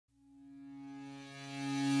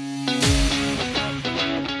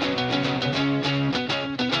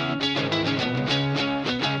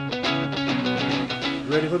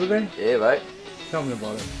Ready for the day? Yeah, mate. Tell me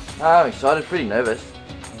about it. I'm excited, pretty nervous.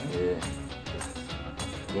 Yeah.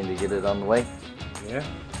 Keen to get it on the way. Yeah?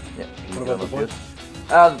 Yeah. What about the boys?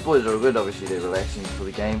 The boys are all good, obviously they're relaxing for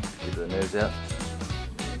the game, get the nerves out.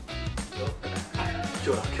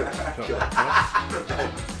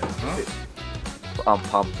 I'm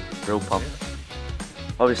pumped, real pumped.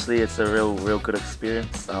 Obviously it's a real good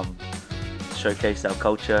experience, showcase our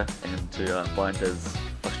culture and to bind as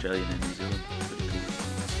Australian and New Zealand.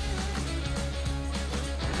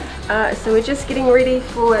 So we're just getting ready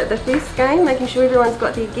for the first game, making sure everyone's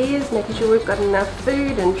got their gears, making sure we've got enough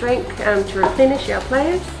food and drink to replenish our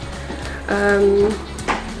players.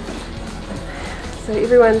 So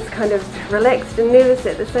everyone's kind of relaxed and nervous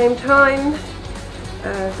at the same time,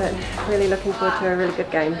 but really looking forward to a really good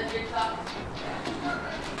game.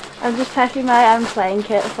 I'm just packing my playing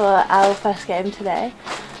kit for our first game today.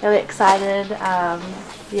 Really excited.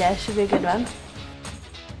 Yeah, should be a good one.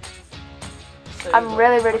 I'm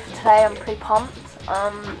really ready for today. I'm pretty pumped.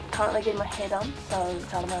 Currently getting my hair done, so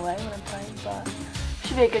it's out of my way when I'm playing, but it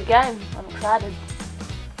should be a good game. I'm excited.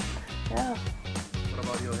 Yeah. What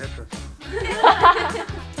about your hairdresser?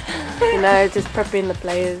 You know, just prepping the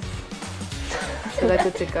players so they're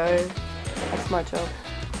good to go. That's my job.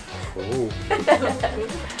 Oh.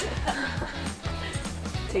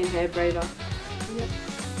 Team hair braider. Yep.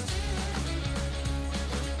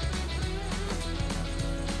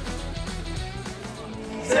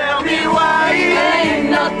 Tell me why it ain't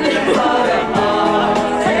nothing but a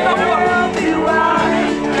heart. Tell me why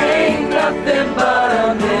it ain't nothing but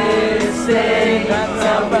a mistake.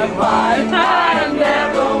 Tell me why I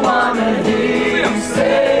never wanna hear you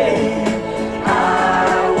say I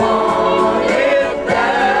want it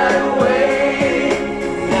that way.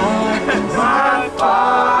 My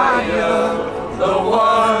fire, the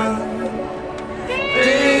one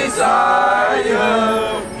desire.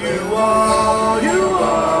 You are, you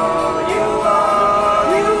are, you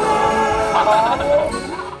are, you are.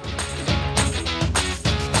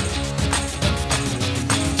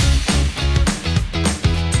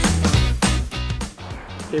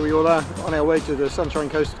 Here we all are on our way to the Sunshine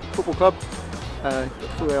Coast Football Club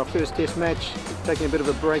for our first test match, taking a bit of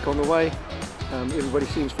a break on the way. Everybody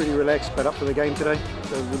seems pretty relaxed but up for the game today,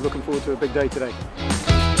 so we're looking forward to a big day today.